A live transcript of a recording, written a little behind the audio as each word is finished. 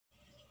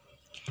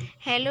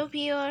Hello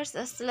viewers,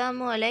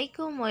 আসসালামু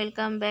আলাইকুম।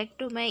 Welcome back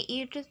to my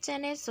YouTube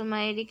channel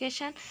Sumaiya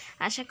education.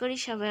 আশা করি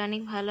সবাই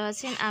অনেক ভালো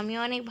আছেন, আমিও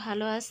অনেক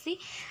ভালো আছি।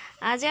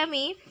 আজ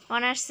আমি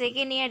অনার্স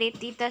সেকেন্ড ইয়ারে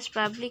তিতাস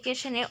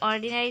পাবলিকেশনে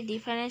অর্ডিনারি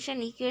ডিফারেনশিয়াল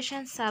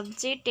ইকুয়েশন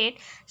সাবজেক্টের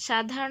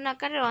সাধারণ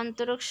আকারের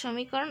অন্তরক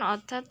সমীকরণ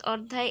অর্থাৎ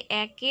অধ্যায়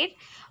 1-এর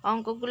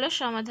অঙ্কগুলো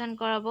সমাধান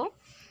করাবো।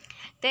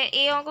 তো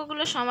এই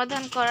অঙ্কগুলো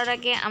সমাধান করার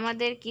আগে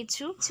আমাদের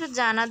কিছু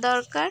জানা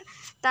দরকার।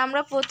 তা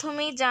আমরা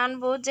প্রথমেই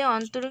জানবো যে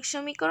অন্তরক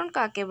সমীকরণ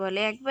কাকে বলে।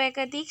 এক বা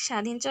একাধিক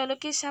স্বাধীন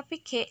চলকের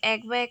সাপেক্ষে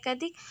এক বা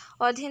একাধিক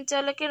অধীন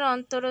চলকের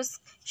অন্তরক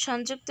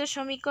সংযুক্ত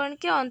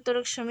সমীকরণকে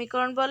অন্তরক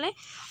সমীকরণ বলে।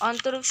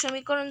 অন্তরক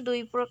সমীকরণ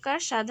দুই প্রকার: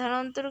 সাধারণ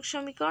অন্তরক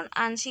সমীকরণ,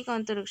 আংশিক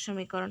অন্তরক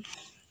সমীকরণ।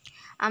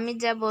 আমি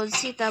যা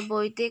বলছি তা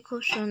বইতে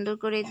খুব সুন্দর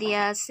করে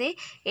দেওয়া আছে।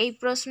 এই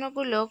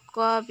প্রশ্নগুলো ক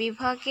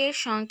বিভাগের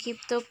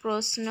সংক্ষিপ্ত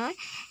প্রশ্ন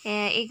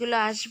এগুলো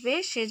আসবে,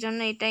 সেজন্য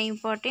এটা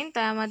ইম্পর্টেন্ট।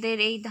 তাই আমাদের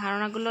এই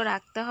ধারণাগুলো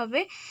রাখতে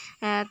হবে।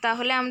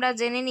 তাহলে আমরা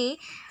জেনে নিই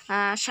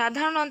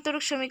সাধারণ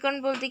অন্তরক সমীকরণ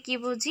বলতে কি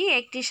বুঝি।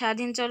 একটি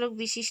স্বাধীন চলক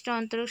বিশিষ্ট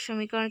অন্তরক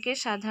সমীকরণকে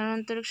সাধারণ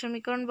অন্তরক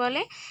সমীকরণ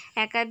বলে।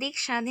 একাধিক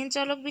স্বাধীন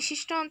চলক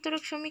বিশিষ্ট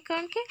অন্তরক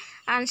সমীকরণকে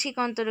আংশিক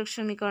অন্তরক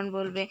সমীকরণ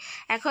বলবে।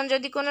 এখন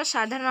যদি কোনো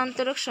সাধারণ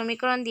অন্তরক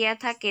সমীকরণ দেওয়া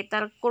থাকে,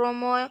 তার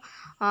ক্রম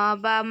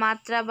বা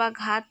মাত্রা বা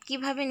ঘাত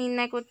কিভাবে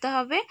নির্ণয় করতে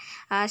হবে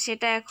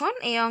সেটা এখন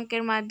এই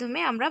অঙ্কের মাধ্যমে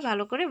আমরা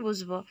ভালো করে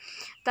বুঝবো।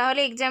 তাহলে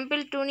এক্সাম্পল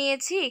 2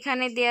 নিয়েছি।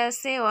 এখানে দেওয়া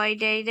আছে Y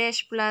dash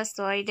plus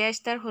Y dash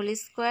তার whole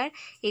square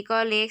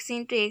equal x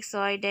into x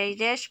Y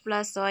dash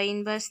plus Y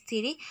inverse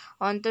 3।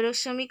 অন্তরক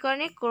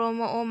সমীকরণে ক্রম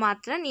ও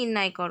মাত্রা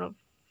নির্ণয় করো।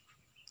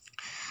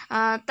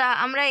 তা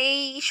আমরা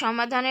এই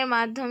সমাধানের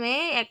মাধ্যমে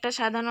একটা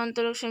সাধারণ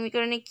অন্তরক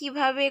সমীকরণে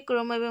কিভাবে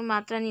ক্রম এবং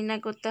মাত্রা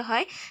নির্ণয় করতে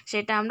হয়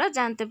সেটা আমরা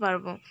জানতে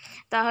পারবো।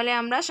 তাহলে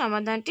আমরা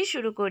সমাধানটি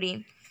শুরু করি।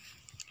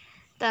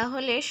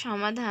 তাহলে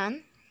সমাধান: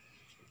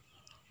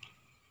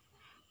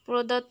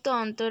 প্রদত্ত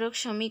অন্তরক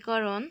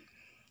সমীকরণ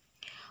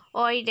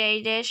Y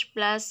dash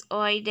plus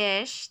Y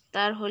dash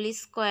তার whole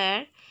square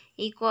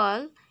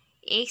equal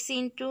x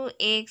into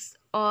x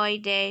Y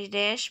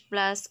dash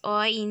plus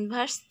Y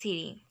inverse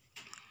 3।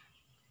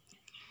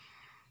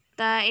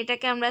 তা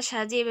এটাকে আমরা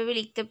সাজিয়ে এভাবে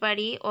লিখতে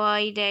পারি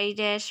Y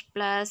dash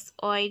plus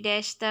Y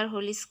dash তার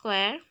হোল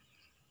স্কোয়ার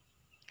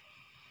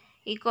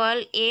ইকুয়াল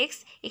এক্স,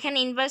 এখানে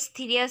ইনভার্স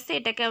 3 আছে,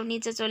 এটাকে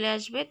নিচে চলে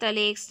আসবে,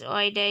 তাহলে x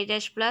Y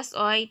dash plus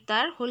Y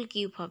তার হোল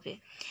কিউব হবে।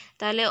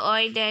 তাহলে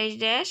Y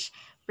dash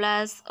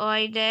plus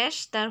Y dash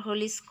তার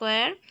হোল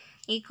স্কোয়ার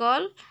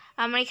ইকুয়াল,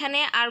 আমরা এখানে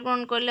আর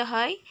গ্রহণ করলে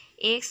হয়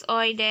x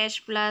Y dash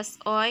plus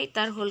Y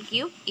তার হোল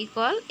কিউব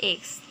ইকুয়াল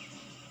এক্স।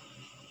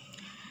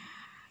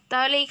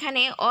 তাহলে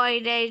এখানে ওয়াই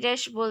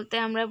ড্যাশ বলতে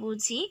আমরা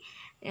বুঝি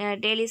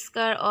del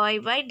square Y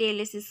by del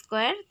S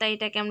square, তাই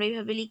এটাকে আমরা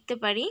এইভাবে লিখতে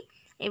পারি।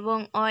 এবং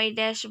ওয়াই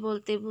ড্যাশ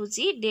বলতে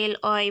বুঝি del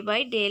Y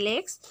by del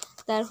x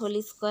তার whole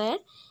square.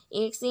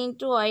 X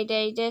into Y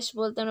dash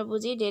বলতে আমরা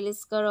বুঝি del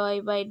square Y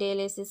by del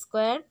S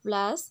square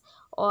plus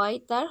Y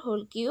তার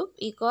হোল কিউব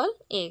ইকুয়াল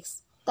এক্স।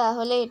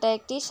 তাহলে এটা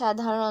একটি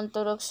সাধারণ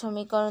অন্তরক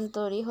সমীকরণ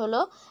তৈরি হলো।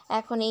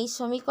 এখন এই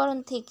সমীকরণ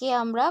থেকে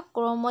আমরা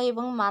ক্রম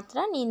এবং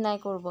মাত্রা নির্ণয়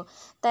করব।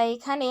 তাই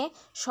এখানে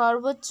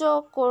সর্বোচ্চ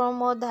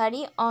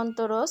ক্রমধারী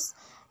অন্তরজ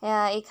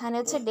এখানে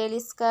হচ্ছে del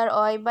square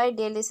Y by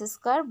del S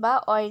square বা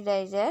ওয়াই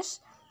ড্যাশ।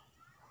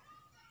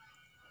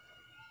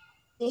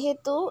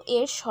 যেহেতু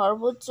এর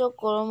সর্বোচ্চ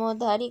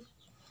ক্রমধারী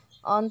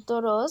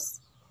অন্তরজ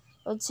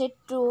হচ্ছে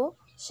 2,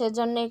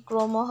 সেজন্য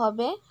ক্রম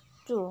হবে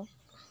 2।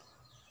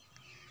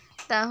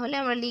 তাহলে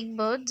আমরা লিখব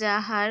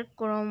যাহার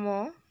ক্রম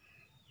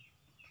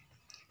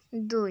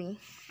 2।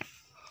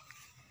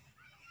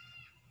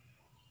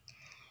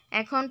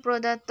 এখন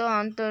প্রদত্ত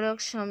অন্তরক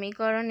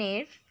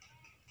সমীকরণের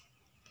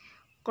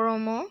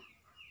ক্রম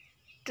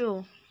 2।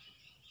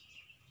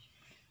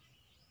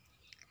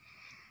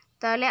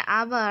 তাহলে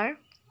আবার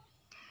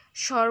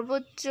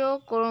সর্বোচ্চ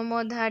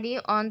ক্রমধারী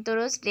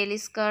অন্তরজ del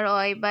square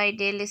Y by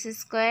del S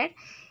square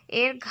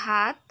এর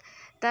ঘাত,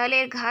 তাহলে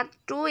এর ঘাত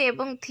 2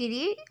 এবং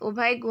 3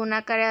 উভয় গুণ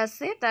আকারে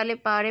আছে, তাহলে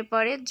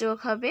পরে যোগ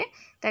হবে,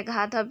 তাই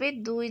ঘাত হবে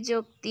 2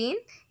 যোগ 3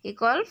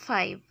 ইকুয়াল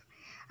 5।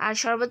 আর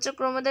সর্বোচ্চ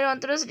ক্রমধারী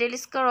অন্তরজ del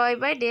square Y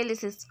by del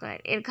S square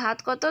এর ঘাত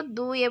কত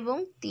 2 এবং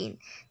 3,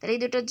 তাহলে এই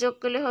দুটো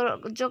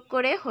যোগ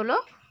করে হলো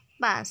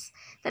 5।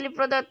 তাহলে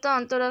প্রদত্ত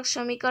অন্তরক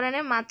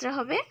সমীকরণের মাত্রা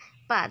হবে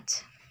 5।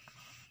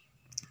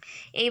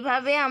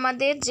 এইভাবে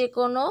আমাদের যে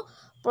কোনো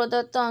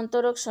প্রদত্ত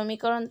অন্তরক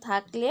সমীকরণ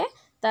থাকলে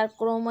তার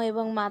ক্রম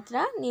এবং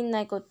মাত্রা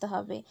নির্ণয় করতে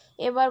হবে।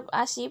 এবার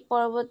আসি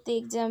পরবর্তী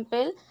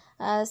এক্সাম্পল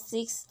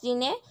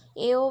 16-এ।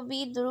 এ ও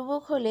বি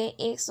ধ্রুবক হলে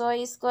এক্স ওয়াই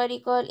স্কোয়ার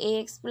ইকুয়াল এ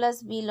x plus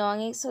B long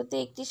x হতে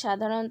একটি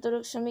সাধারণ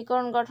অন্তরক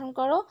সমীকরণ গঠন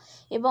করো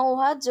এবং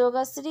উহা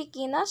যোগাশ্রী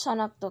কিনা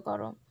শনাক্ত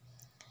করো।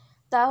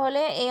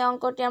 তাহলে এই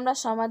অঙ্কটি আমরা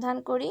সমাধান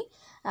করি।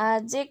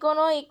 যে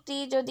কোনো একটি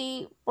যদি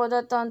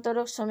প্রদত্ত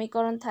অন্তরক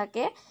সমীকরণ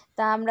থাকে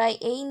তা আমরা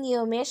এই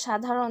নিয়মে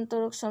সাধারণ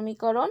অন্তরক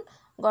সমীকরণ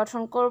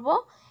গঠন করব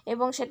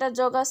এবং সেটা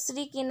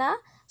যোগাশ্রী কিনা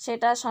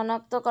সেটা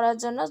শনাক্ত করার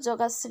জন্য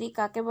যোগাশ্রী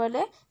কাকে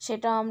বলে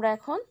সেটা আমরা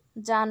এখন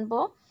জানব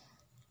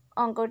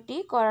অঙ্কটি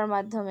করার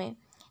মাধ্যমে।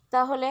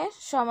 তাহলে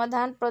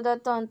সমাধান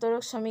প্রদত্ত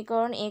অন্তরক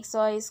সমীকরণ x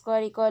y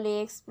square equal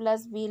x plus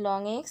b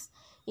long x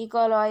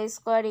equal y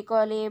square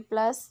equal a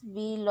plus b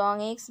long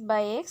x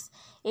by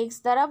x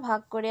দ্বারা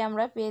ভাগ করে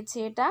আমরা পেয়েছি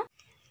এটা।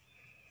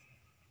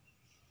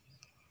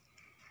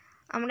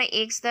 আমরা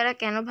x দ্বারা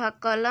কেন ভাগ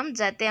করলাম?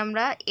 যাতে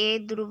আমরা a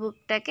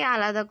ধ্রুবকটাকে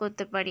আলাদা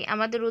করতে পারি।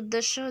 আমাদের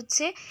উদ্দেশ্য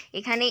হচ্ছে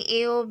এখানে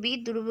a ও b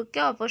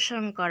ধ্রুবককে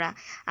অপসারণ করা,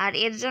 আর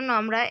এর জন্য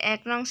আমরা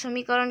 1 নং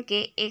সমীকরণকে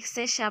x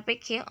এর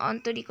সাপেক্ষে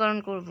অন্তরীকরণ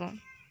করব।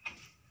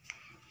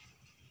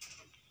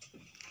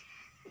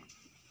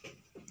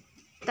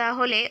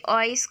 তাহলে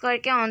y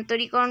স্কয়ারকে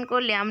অন্তরীকরণ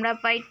করলে আমরা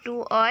পাই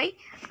 2y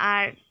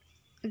R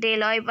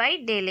del y by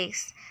del x,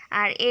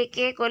 R a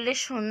কে করলে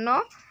 0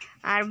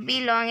 আর b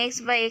long x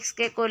by x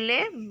কে করলে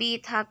b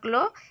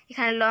থাকলো।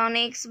 এখানে লং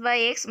x বাই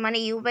x মানে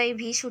u বাই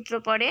v সূত্র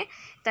পড়ে,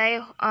 তাই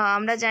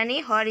আমরা জানি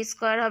হর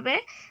স্কয়ার হবে।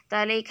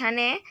 তাহলে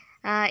এখানে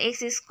x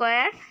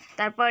স্কয়ার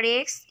তারপর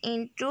x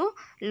ইন্টু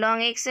লং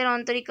x এর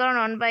অন্তরীকরণ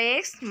 1 বাই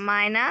x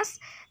মাইনাস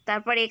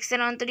তারপর x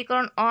এর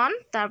অন্তরীকরণ 1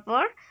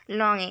 তারপর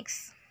লং x।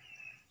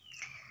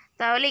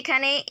 তাহলে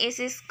এখানে s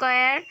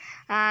স্কয়ার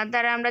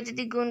দ্বারা আমরা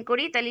যদি গুণ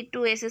করি তাহলে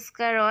 2s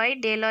square y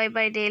del y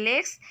by del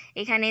x,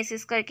 এখানে s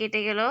স্কয়ার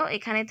কেটে গেল,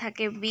 এখানে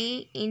থাকে b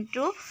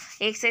ইন্টু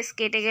x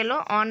কেটে গেল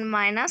 1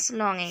 মাইনাস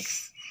লং x।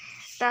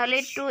 তাহলে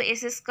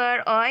 2s square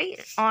y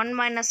 1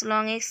 minus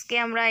long x কে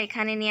আমরা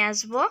এখানে নিয়ে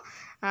আসব,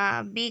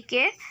 b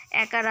কে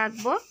একা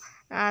রাখবো,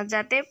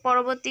 যাতে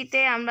পরবর্তীতে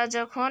আমরা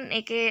যখন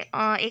একে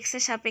x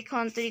এর সাপেক্ষে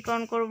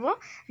অন্তরীকরণ করব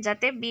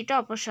যাতে bটা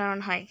অপসারণ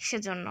হয়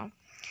সেজন্য।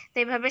 তো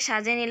এইভাবে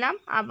সাজিয়ে নিলাম।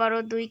 আবারও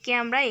 2কে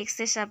আমরা x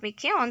এর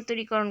সাপেক্ষে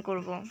অন্তরীকরণ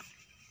করব।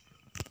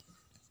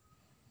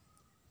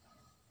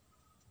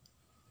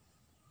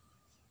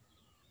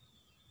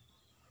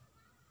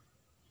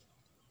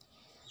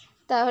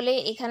 তাহলে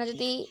এখানে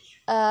যদি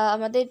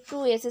আমাদের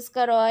 2s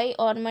square y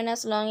 1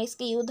 minus long x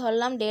কে u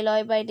ধরলাম, del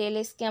y by del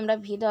x কে আমরা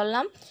v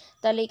ধরলাম,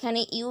 তাহলে এখানে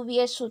u v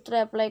এর সূত্র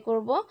অ্যাপ্লাই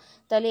করব।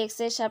 তাহলে x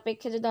এর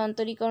সাপেক্ষে যদি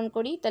অন্তরীকরণ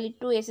করি তাহলে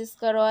 2s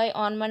square y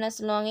 1 minus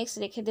long x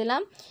রেখে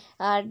দিলাম,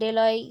 আর del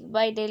y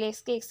by del x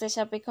K x এর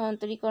সাপেক্ষে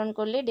অন্তরীকরণ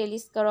করলে del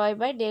square y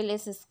by del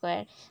s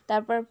square,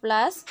 তারপর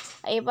প্লাস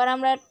এবার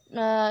আমরা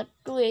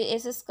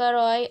 2s square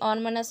y 1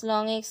 minus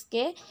long x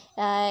কে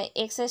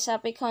x এর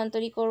সাপেক্ষে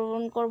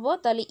অন্তরীকরণ করব,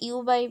 তাহলে u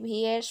বাই v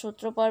এর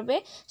সূত্র পড়বে।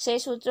 সেই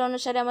সূত্র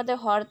অনুসারে আমাদের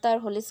হর তার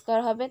হোল স্কয়ার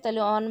হবে,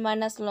 তাহলে 1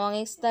 মাইনাস লং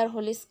x তার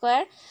হোল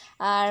স্কয়ার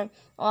আর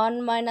 1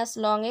 মাইনাস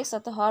লং x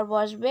অর্থাৎ হর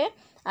বসবে,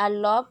 আর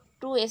লব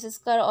 2s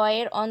স্কয়ার y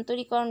এর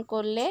অন্তরীকরণ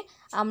করলে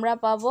আমরা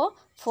পাবো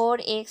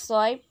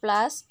 4xy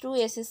plus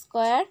 2s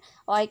square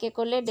y কে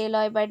করলে del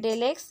y by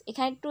del x।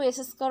 এখানে 2s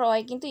স্কয়ার y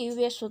কিন্তু u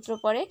এর সূত্র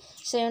পড়ে,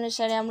 সেই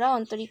অনুসারে আমরা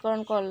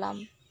অন্তরীকরণ করলাম।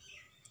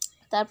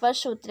 তারপর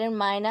সূত্রের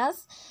মাইনাস,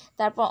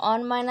 তারপর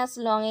 1 মাইনাস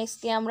লং x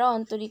কে আমরা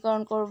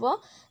অন্তরীকরণ করব,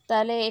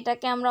 তাহলে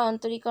এটাকে আমরা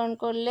অন্তরীকরণ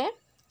করলে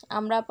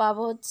আমরা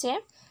পাবো হচ্ছে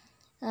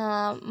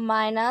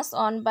minus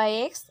 1 by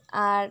x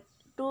R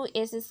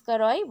 2s square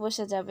y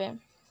বসে যাবে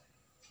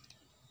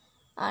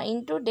আর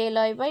into del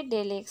y by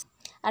del x,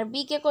 R b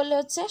কে করলে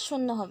হচ্ছে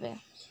 0 হবে।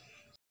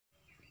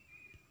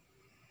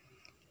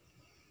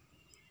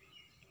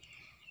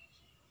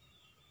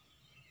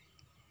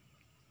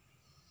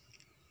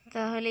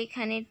 তাহলে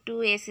এখানে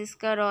 2s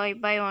square y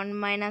by 1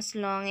 minus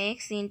long x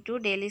into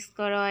del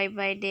square y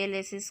by del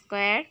s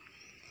square,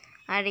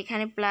 আর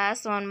এখানে plus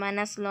 1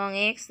 minus long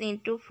x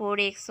into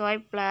 4xy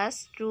plus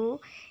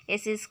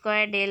 2s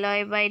square del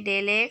y by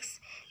del x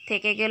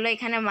থেকে গেল,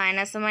 এখানে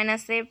মাইনাসে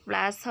মাইনাসে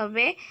প্লাস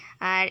হবে,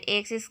 আর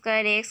x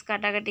স্কয়ার x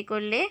কাটাকাটি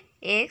করলে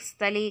x,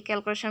 তাহলে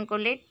ক্যালকুলেশন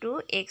করলে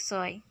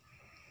 2xy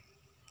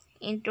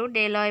into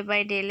del y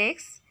by del x,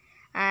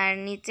 আর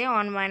নিচে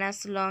 1 মাইনাস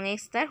লং x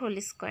তার হোল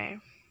স্কয়ার।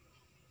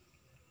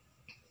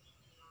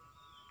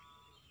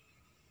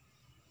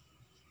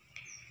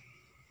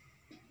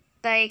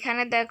 তাই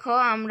এখানে দেখো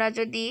আমরা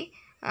যদি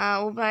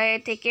উভয়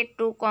থেকে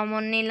 2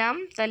 কমন নিলাম,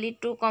 তাহলে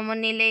 2 কমন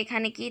নিলে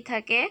এখানে কি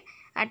থাকে,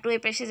 আর 2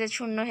 এর পাশে যে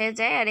 0 হয়ে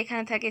যায়, আর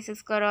এখানে থাকে s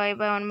square y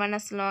by 1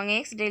 minus long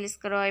x del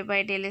square y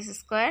by del s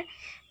square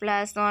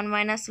plus 1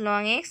 minus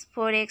long x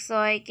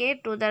 4xy কে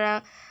 2 দ্বারা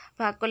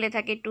ভাগ করলে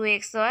থাকে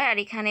 2xy, আর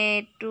এখানে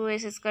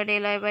 2s square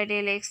del y by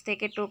del x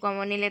থেকে 2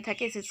 কমন নিলে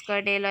থাকে s square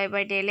del y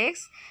by del x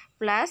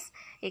plus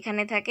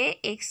এখানে থাকে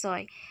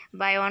xy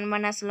by 1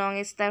 minus long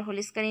x তার whole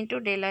square into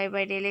del y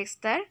by del x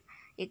তার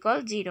ইকুয়াল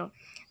 0।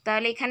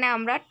 তাহলে এখানে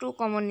আমরা 2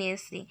 কমন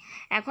নিয়েছি।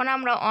 এখন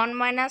আমরা 1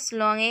 মাইনাস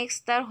লং x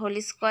তার হোল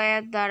স্কয়ার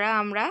দ্বারা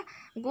আমরা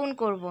গুণ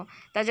করব।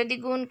 তা যদি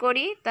গুণ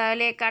করি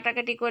তাহলে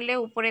কাটাকাটি করলে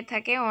উপরে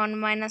থাকে 1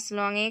 minus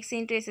long x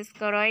into s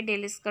square y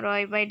del square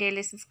y by del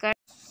s square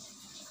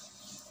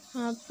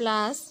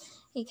plus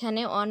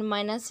এখানে 1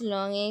 মাইনাস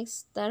লং x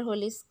তার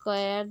হোল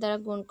স্কয়ার দ্বারা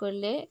গুণ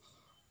করলে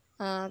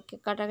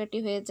কাটাকাটি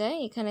হয়ে যায়,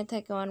 এখানে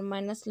থাকে 1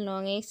 minus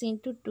long x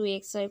into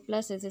 2xy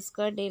plus s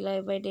square del y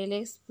by del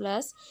x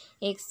plus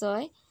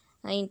xy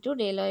into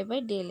del y by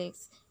del x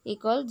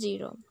equal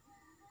 0।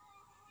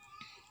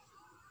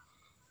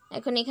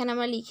 এখন এখানে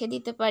আমরা লিখে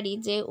দিতে পারি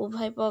যে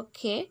উভয়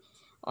পক্ষে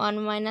 1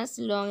 মাইনাস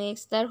লং x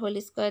তার হোল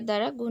স্কয়ার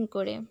দ্বারা গুণ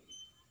করে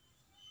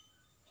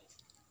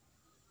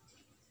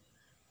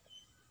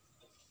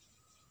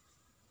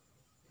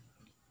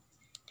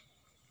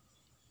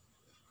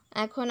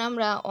এখন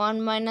আমরা 1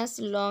 মাইনাস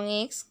লং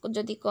এক্স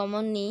যদি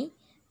কমন নিই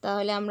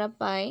তাহলে আমরা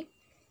পাই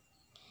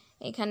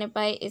এখানে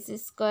পাই S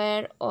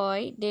square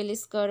Y del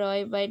square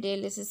Y by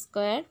del S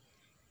square,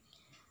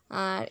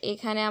 আর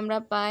এখানে আমরা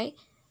পাই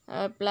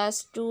plus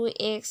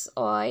 2x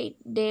Y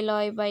del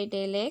Y by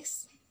del x,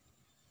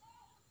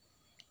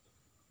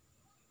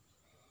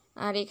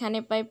 আর এখানে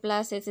পাই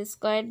plus S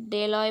square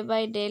del Y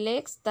by del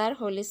x তার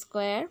whole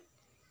square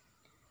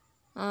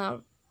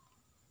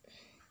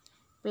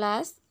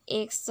plus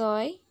x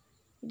Y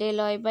del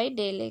Y by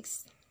del x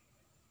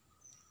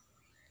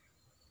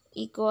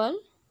equal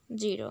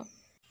 0।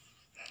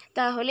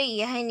 তাহলে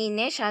ইহাই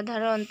নির্ণয়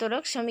সাধারণ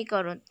অন্তরক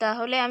সমীকরণ।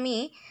 তাহলে আমি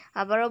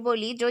আবারও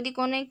বলি, যদি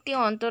কোনো একটি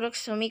অন্তরক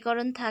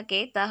সমীকরণ থাকে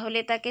তাহলে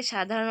তাকে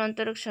সাধারণ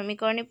অন্তরক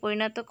সমীকরণে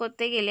পরিণত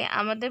করতে গেলে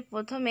আমাদের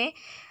প্রথমে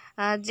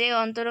যে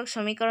অন্তরক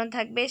সমীকরণ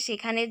থাকবে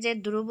সেখানে যে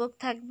ধ্রুবক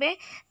থাকবে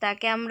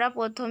তাকে আমরা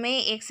প্রথমেই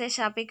এক্সের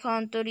সাপেক্ষে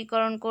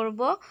অন্তরীকরণ করব,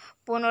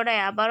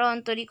 পুনরায় আবারও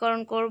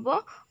অন্তরীকরণ করব,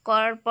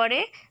 করার পরে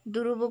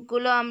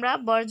ধ্রুবকগুলো আমরা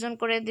বর্জন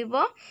করে দিব,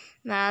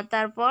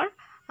 তারপর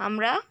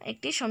আমরা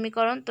একটি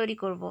সমীকরণ তৈরি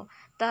করব।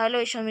 তাহলে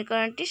ওই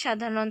সমীকরণটি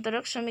সাধারণ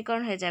অন্তরক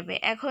সমীকরণ হয়ে যাবে।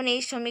 এখন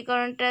এই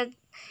সমীকরণটা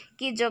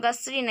কি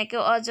যোগাশ্রী নাকি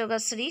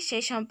অযোগাশ্রী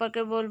সেই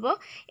সম্পর্কে বলবো।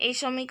 এই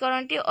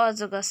সমীকরণটি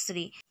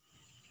অযোগাশ্রী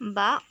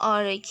বা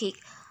অরৈখিক।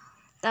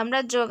 আমরা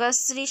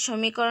যোগাশ্রী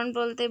সমীকরণ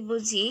বলতে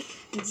বুঝি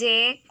যে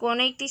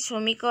কোনো একটি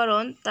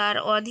সমীকরণ তার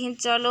অধীন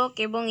চলক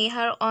এবং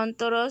ইহার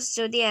অন্তরজ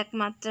যদি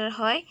একমাত্রার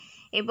হয়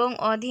এবং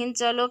অধীন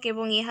চলক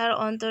এবং ইহার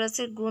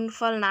অন্তরজের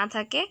গুণফল না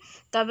থাকে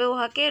তবে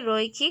উহাকে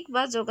রৈখিক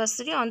বা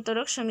যোগাশ্রী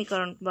অন্তরক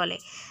সমীকরণ বলে।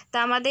 তা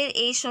আমাদের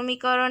এই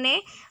সমীকরণে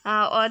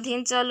অধীন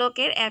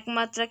চলকের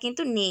একমাত্রা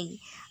কিন্তু নেই,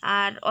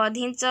 আর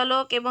অধীন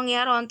চলক এবং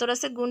ইহার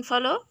অন্তরজের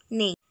গুণফলও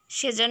নেই,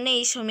 সেজন্য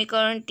এই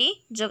সমীকরণটি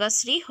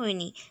যোগাশ্রী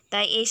হয়নি।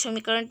 তাই এই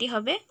সমীকরণটি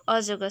হবে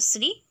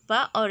অযোগাশ্রী বা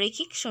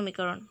অরৈখিক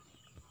সমীকরণ।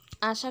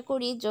 আশা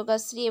করি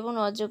যোগাশ্রী এবং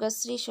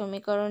অযোগাশ্রী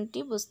সমীকরণটি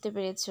বুঝতে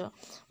পেরেছ।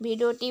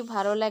 ভিডিওটি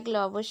ভালো লাগলে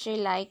অবশ্যই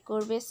লাইক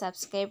করবে,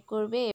 সাবস্ক্রাইব করবে।